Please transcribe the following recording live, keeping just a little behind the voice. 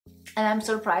And I'm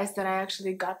surprised that I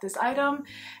actually got this item,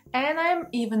 and I'm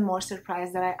even more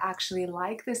surprised that I actually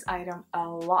like this item a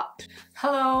lot.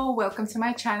 Hello, welcome to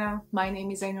my channel. My name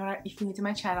is Ainura if you're new to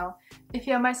my channel. If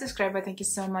you are my subscriber, thank you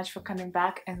so much for coming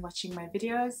back and watching my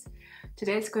videos.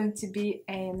 Today it's going to be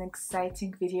an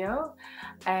exciting video,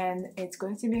 and it's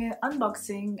going to be an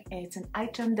unboxing. It's an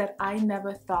item that I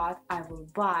never thought I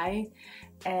would buy,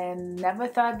 and never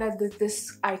thought that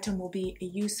this item will be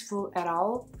useful at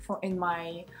all in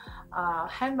my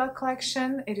handbag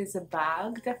collection. It is a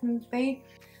bag, definitely.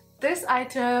 This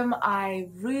item I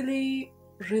really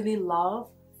love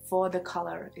for the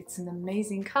color. It's an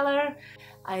amazing color.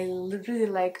 I really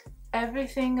like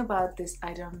everything about this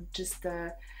item, just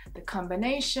the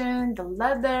combination, the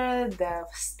leather, the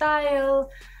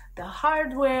style, the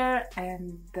hardware,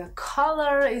 and the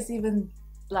color is even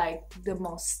like the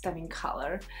most stunning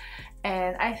color.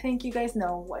 And I think you guys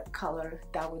know what color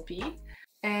that would be.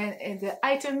 And the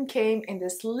item came in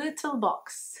this little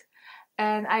box,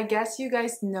 and I guess you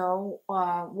guys know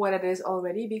what it is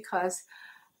already, because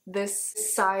this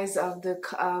size of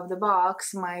the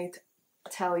box might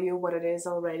tell you what it is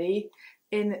already.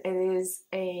 And it is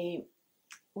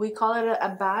we call it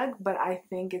a bag, but I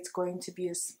think it's going to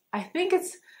be I think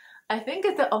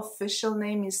the official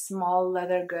name is small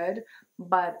leather good,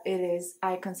 but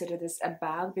I consider this a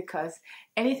bag because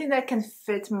anything that can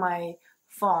fit my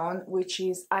phone, which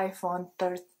is iPhone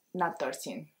not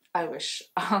 13, I wish,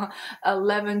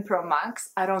 11 Pro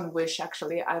Max. I don't wish,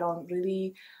 actually. I don't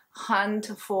really hunt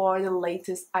for the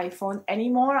latest iPhone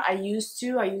anymore. I used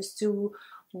to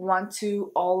want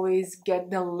to always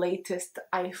get the latest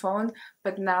iPhone,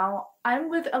 but now I'm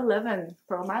with 11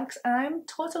 Pro Max and I'm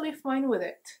totally fine with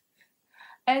it.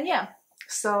 And yeah,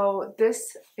 so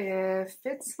this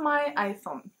fits my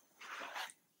iPhone,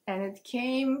 and it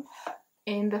came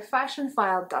in the Fashion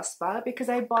File dust bag because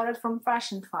I bought it from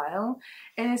Fashion File,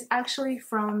 and it's actually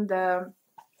from the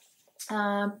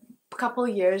couple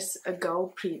years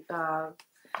ago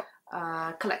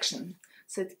collection.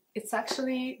 So it's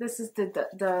actually, this is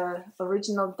the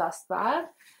original dust bag,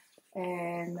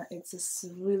 and it's this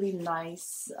really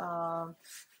nice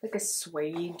like a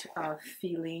suede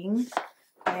feeling.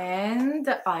 And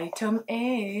the item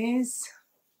is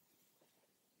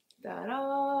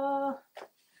ta-da!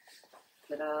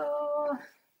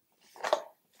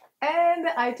 And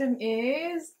the item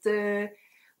is the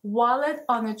wallet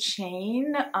on a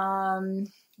chain,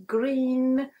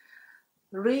 green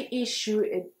reissue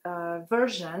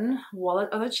version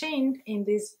wallet on a chain in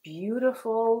this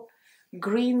beautiful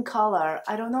green color.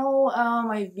 I don't know,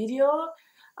 my video,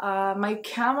 my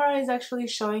camera is actually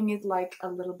showing it like a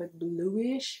little bit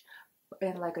bluish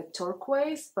and like a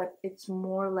turquoise, but it's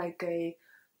more like a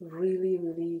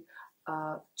really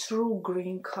true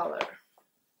green color.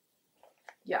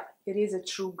 Yeah, it is a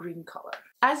true green color.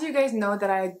 As you guys know that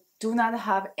I do not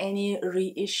have any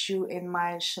reissue in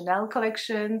my Chanel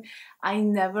collection. I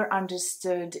never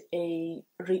understood a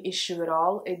reissue at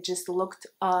all. It just looked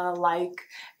like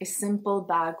a simple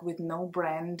bag with no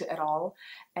brand at all,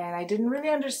 and I didn't really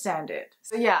understand it.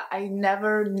 So yeah, I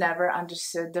never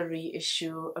understood the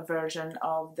reissue version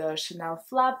of the Chanel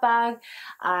flap bag.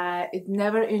 It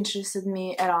never interested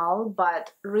me at all,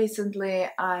 but recently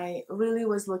I really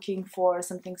was looking for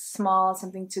something small,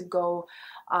 something to go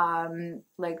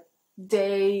like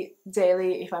daily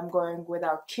if I'm going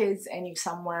without kids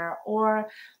somewhere, or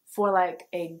for like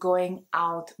a going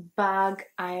out bag.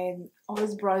 I'm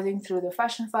always browsing through the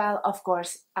Fashion File, of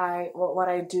course, what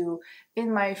I do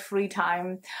in my free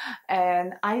time,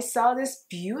 and I saw this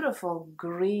beautiful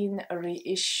green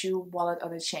reissue wallet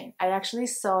on a chain. I actually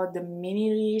saw the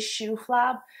mini reissue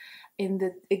flap in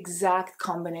the exact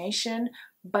combination,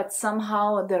 but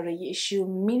somehow the reissue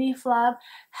mini flap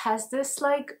has this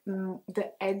like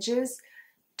the edges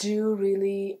do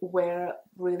really wear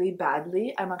really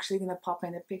badly. I'm actually gonna pop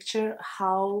in a picture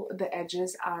how the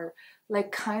edges are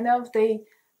like kind of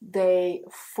they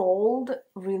fold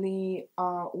really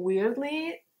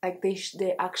weirdly, like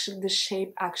they actually, the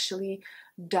shape actually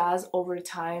does over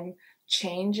time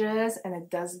changes, and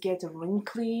it does get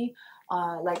wrinkly.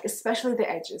 Like especially the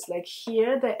edges, like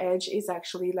here the edge is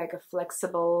actually like a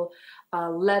flexible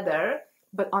leather,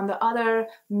 but on the other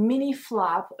mini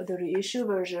flap, the reissue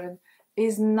version,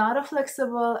 is not a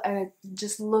flexible, and it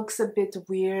just looks a bit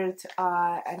weird,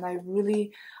 and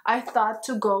I thought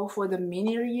to go for the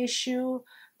mini reissue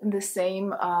in the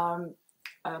same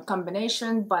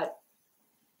combination, but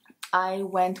I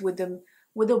went with the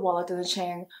wallet on a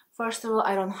chain. First of all,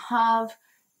 I don't have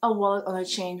a wallet on a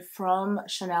chain from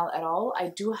Chanel at all. I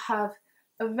do have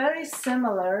a very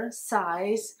similar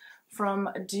size from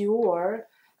Dior,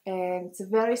 and it's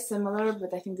very similar,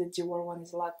 but I think the Dior one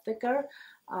is a lot thicker.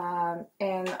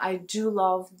 And I do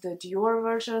love the Dior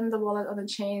version, the wallet on a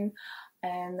chain,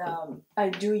 and I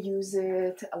do use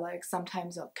it like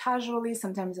sometimes casually,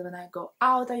 sometimes when I go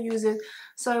out I use it.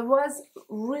 So I was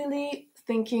really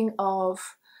thinking of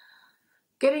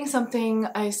getting something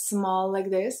small like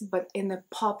this, but in a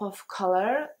pop of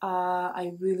color.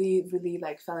 I really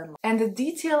like fell in love. And the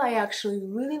detail I actually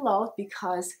really love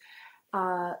because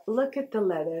look at the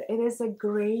leather. It is a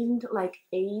grained, like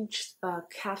aged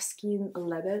calfskin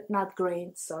leather. Not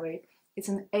grained, sorry. It's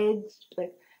an aged,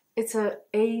 like it's a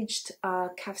aged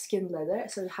calfskin leather.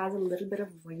 So it has a little bit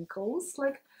of wrinkles,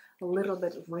 like a little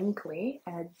bit wrinkly,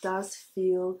 and it does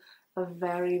feel a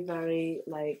very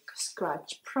like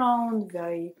scratch prone.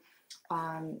 Very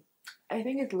I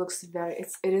think it looks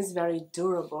it is very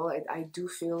durable. I do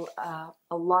feel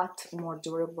a lot more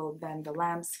durable than the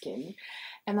lambskin.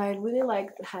 And I really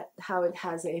like how it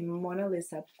has a Mona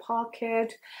Lisa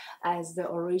pocket as the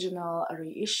original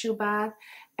reissue bag.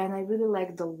 And I really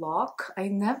like the lock. I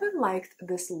never liked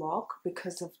this lock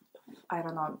because of, I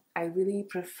don't know, I really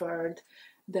preferred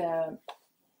the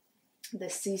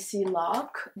CC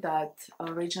lock that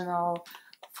original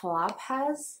flap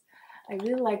has. I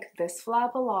really like this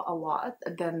flap a lot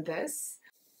than this,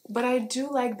 but I do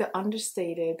like the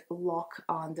understated lock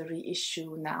on the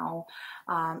reissue now,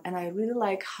 and I really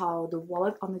like how the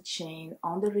wallet on the chain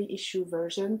on the reissue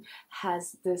version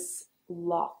has this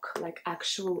lock, like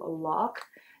actual lock,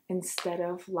 instead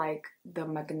of like the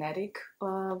magnetic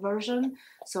version.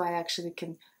 So I actually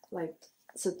can like,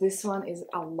 so this one is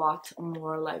a lot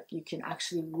more like you can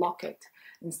actually lock it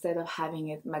instead of having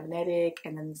it magnetic,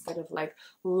 and then instead of like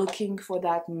looking for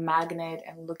that magnet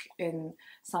and look in.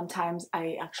 Sometimes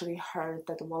I actually heard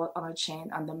that the wallet on a chain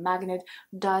and the magnet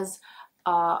does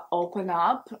open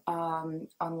up on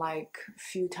like a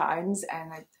few times,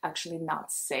 and it's actually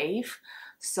not safe.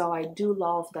 So I do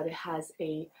love that it has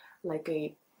a like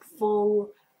a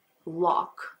full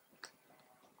lock,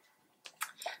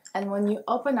 and when you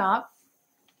open up,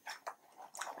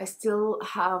 I still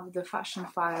have the fashion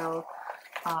file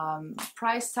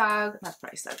price tag, not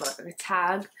price tag, but the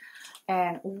tag.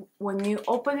 And when you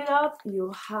open it up,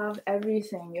 you have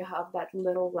everything. You have that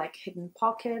little like hidden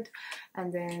pocket,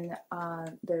 and then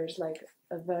there's like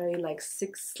a very like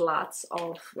 6 slots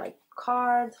of like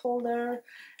card holder,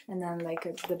 and then like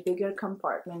the bigger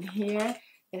compartment here.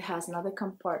 It has another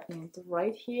compartment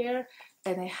right here,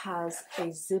 and it has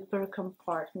a zipper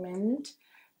compartment.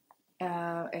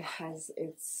 It has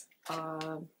its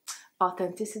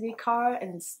authenticity card,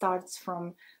 and it starts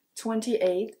from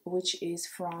 28, which is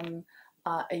from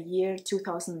a year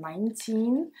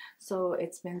 2019. So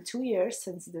it's been 2 years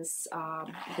since this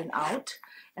been out.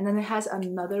 And then it has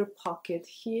another pocket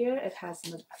here. It has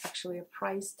actually a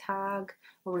price tag,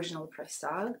 original price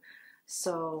tag.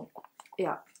 So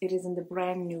yeah, it is in the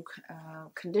brand new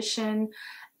condition.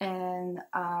 And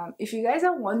if you guys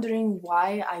are wondering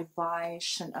why I buy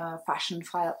fashion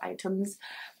file items,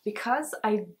 because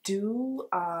I do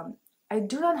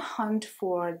not hunt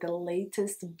for the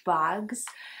latest bags,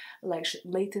 like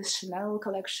latest Chanel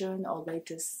collection or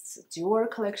latest Dior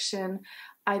collection.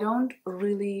 I don't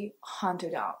really hunt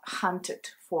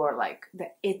it for like the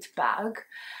it bag.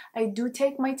 I do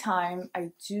take my time.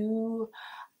 I do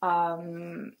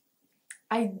I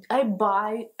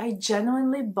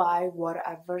genuinely buy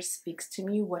whatever speaks to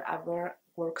me, whatever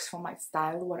works for my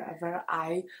style, whatever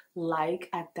I like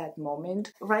at that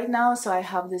moment. Right now, so I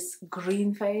have this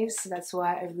green face. That's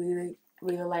why I really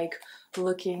like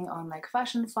looking on like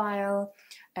fashion file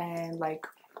and like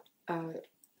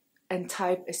and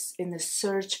type in the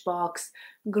search box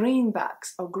green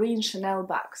bags or green Chanel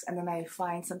bags, and then I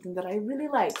find something that I really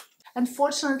like.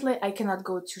 Unfortunately, I cannot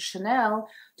go to Chanel,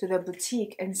 to the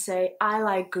boutique, and say, I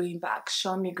like green bags,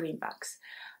 show me green bags.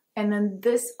 And then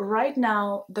this, right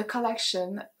now, the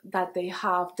collection that they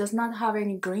have does not have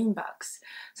any green bags.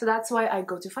 So that's why I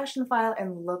go to Fashion File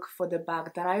and look for the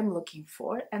bag that I'm looking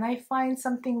for. And I find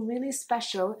something really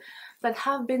special that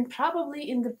have been probably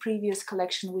in the previous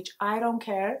collection, which I don't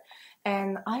care.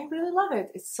 And I really love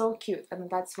it. It's so cute. And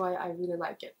that's why I really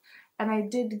like it. And I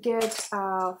did get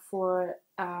for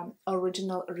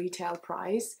original retail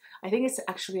price. I think it's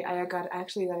actually, I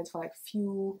actually got it for like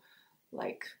few,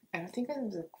 like, I think it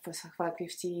was for like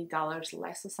 $50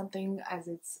 less or something, as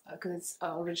it's, because it's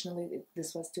originally,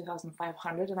 this was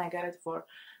 2,500 and I got it for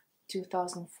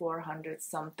 2,400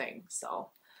 something, so,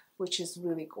 which is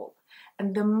really cool.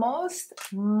 And the most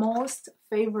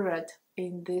favorite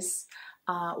in this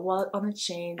wallet on a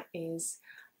chain is,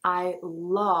 I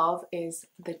love, is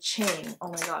the chain. Oh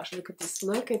my gosh, look at this,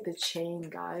 look at the chain,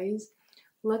 guys.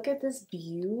 Look at this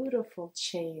beautiful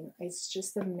chain. It's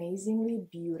just amazingly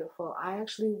beautiful. I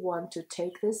actually want to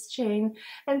take this chain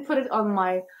and put it on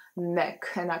my neck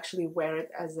and actually wear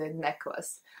it as a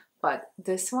necklace. But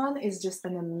this one is just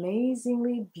an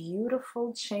amazingly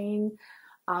beautiful chain.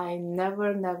 I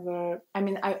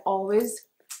always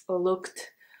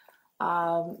looked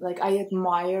like I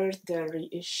admired the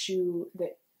reissue,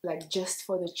 like just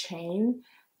for the chain,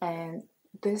 and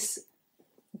this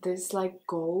like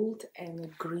gold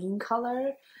and green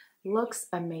color looks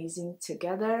amazing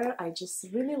together. I just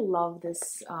really love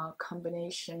this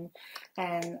combination,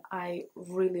 and I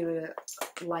really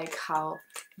like how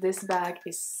this bag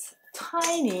is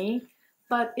tiny,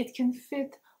 but it can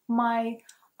fit my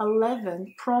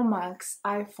 11 Pro Max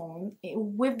iPhone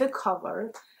with the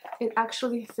cover. It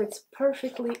actually fits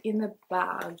perfectly in the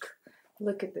bag.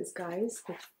 Look at this, guys.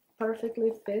 It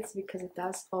perfectly fits because it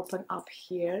does open up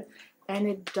here and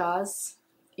it does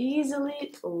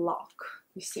easily lock.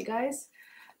 You see, guys?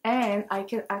 And I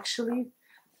can actually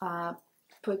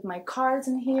put my cards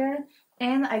in here,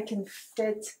 and I can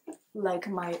fit like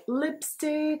my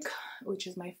lipstick, which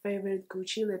is my favorite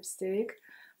Gucci lipstick,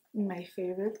 my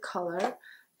favorite color.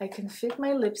 I can fit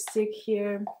my lipstick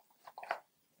here,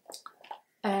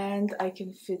 and I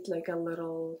can fit like a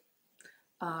little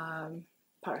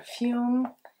perfume.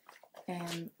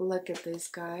 And look at this,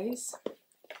 guys.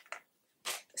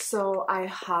 So I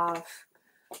have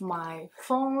my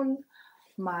phone,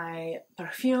 my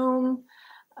perfume,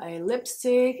 a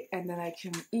lipstick, and then I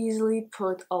can easily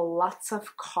put lots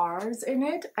of cards in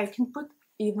it. I can put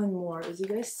even more. As you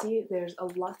guys see, there's a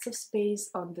lot of space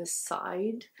on this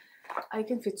side. I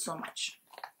can fit so much.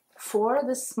 For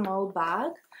this small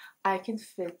bag, I can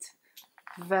fit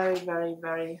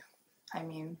very, I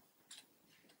mean,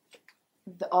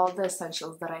 all the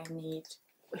essentials that I need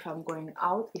if I'm going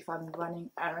out, if I'm running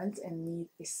errands and need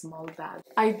a small bag.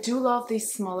 I do love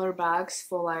these smaller bags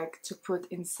for like to put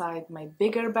inside my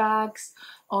bigger bags,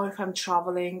 or if I'm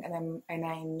traveling and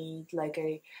I need like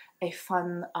a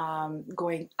fun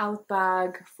going out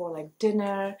bag for like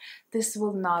dinner. This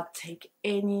will not take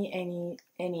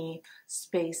any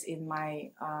space in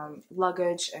my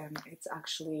luggage, and it's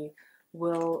actually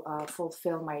will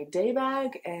fulfill my day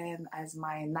bag and as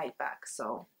my night bag.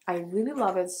 So I really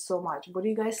love it so much. What do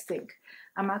you guys think?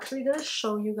 I'm actually gonna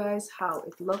show you guys how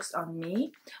it looks on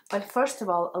me, but first of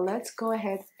all, let's go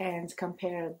ahead and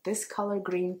compare this color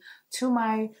green to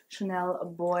my Chanel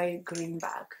Boy green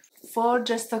bag. For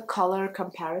just a color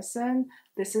comparison,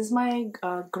 this is my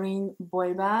green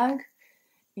boy bag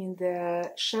in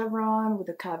the chevron with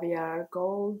the caviar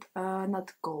gold,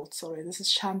 not gold, sorry, this is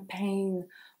champagne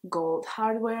gold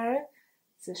hardware.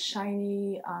 It's a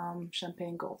shiny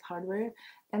champagne gold hardware.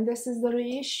 And this is the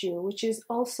reissue, which is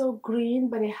also green,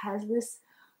 but it has this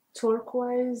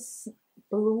turquoise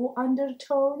blue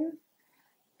undertone.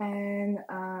 And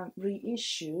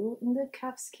reissue in the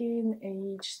calfskin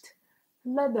aged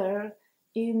leather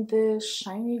in the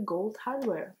shiny gold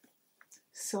hardware.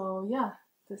 So yeah,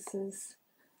 this is,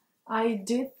 I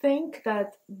did think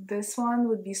that this one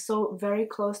would be so very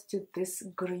close to this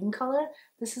green color.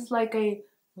 This is like a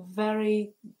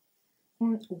very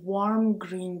warm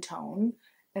green tone,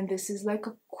 and this is like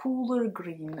a cooler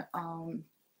green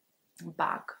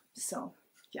bag. So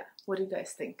yeah, what do you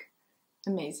guys think?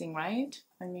 Amazing, right?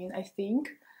 I mean, I think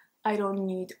I don't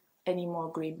need any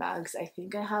more green bags. I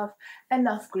think I have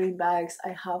enough green bags.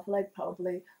 I have like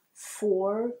probably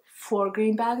four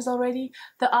green bags already.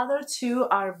 The other two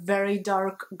are very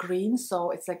dark green,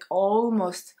 so it's like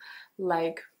almost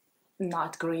like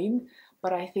not green,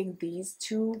 but I think these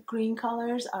two green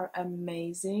colors are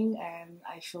amazing, and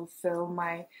I fulfill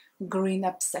my green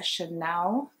obsession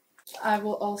now. I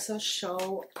will also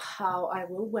show how I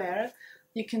will wear.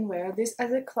 You can wear this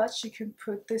as a clutch. You can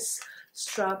put this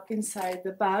strap inside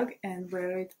the bag and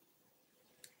wear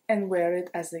it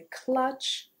as a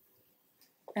clutch.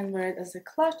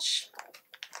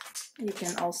 You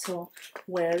can also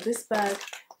wear this bag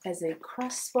as a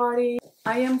crossbody.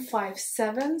 I am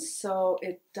 5'7", so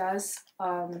it does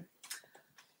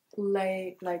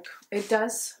it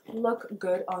does look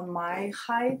good on my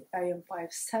height. I am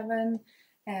 5'7",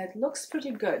 and it looks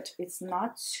pretty good. It's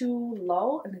not too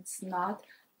low and it's not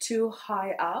too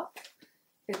high up.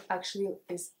 It actually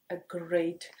is a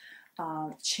great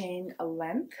chain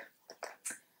length.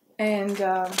 And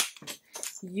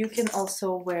you can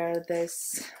also wear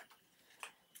this,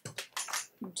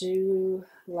 do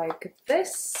like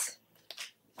this,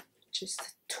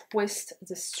 just twist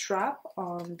the strap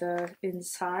on the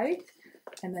inside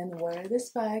and then wear this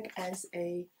bag as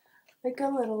a like a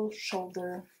little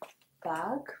shoulder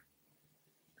bag,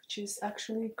 which is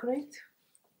actually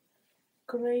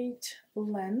great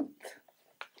length.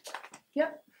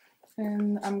 Yep.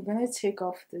 And I'm gonna take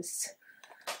off this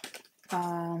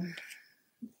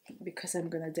because I'm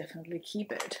gonna definitely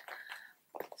keep it.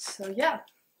 So yeah,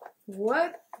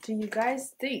 what do you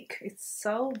guys think? It's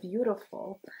so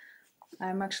beautiful.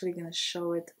 I'm actually gonna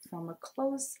show it from a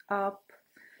close up,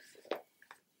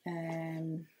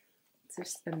 and it's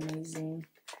just amazing.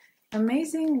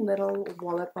 Amazing little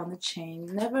wallet on a chain.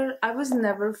 I was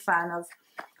never a fan of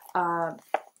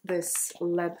this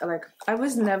I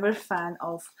was never a fan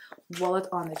of wallet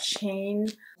on a chain,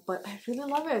 but I really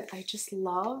love it. I just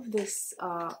love this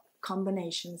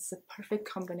combination. It's a perfect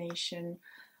combination.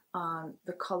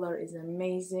 The color is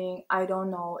amazing. I don't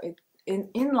know,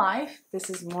 in life this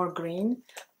is more green,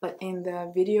 but in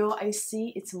the video I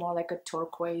see it's more like a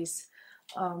turquoise,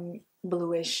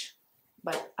 bluish,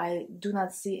 but I do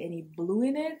not see any blue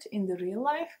in it in the real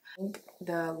life.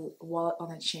 The wallet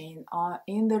on a chain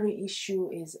in the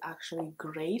reissue is actually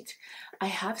great. I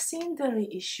have seen the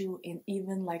reissue in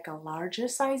even like a larger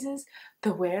sizes.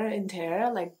 The wear and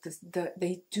tear, like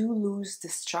they do lose the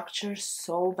structure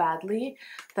so badly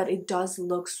that it does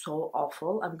look so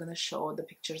awful. I'm gonna show the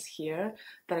pictures here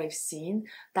that I've seen.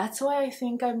 That's why I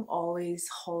think I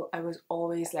was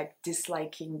always like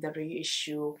disliking the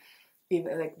reissue,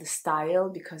 even like the style,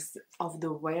 because of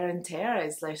the wear and tear.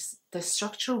 Is like the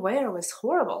structure wear was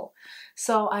horrible.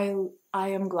 So I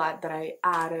am glad that I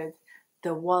added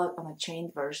the wallet on a chain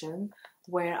version,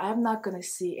 where I'm not gonna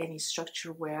see any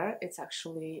structure wear. It's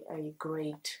actually a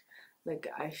great, like,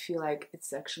 I feel like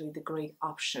it's actually the great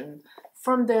option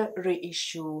from the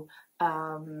reissue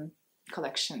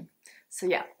collection. So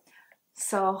yeah.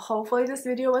 So hopefully this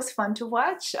video was fun to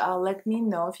watch. Let me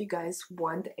know if you guys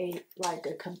want a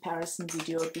comparison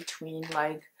video between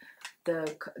like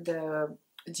the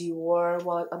Dior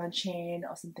wallet on a chain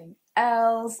or something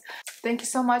else. Thank you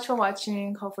so much for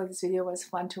watching. Hopefully this video was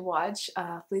fun to watch.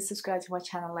 Please subscribe to my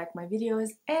channel, like my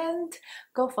videos, and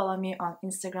go follow me on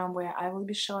Instagram, where I will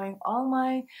be showing all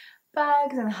my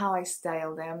bags and how I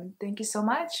style them. Thank you so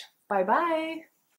much. Bye bye.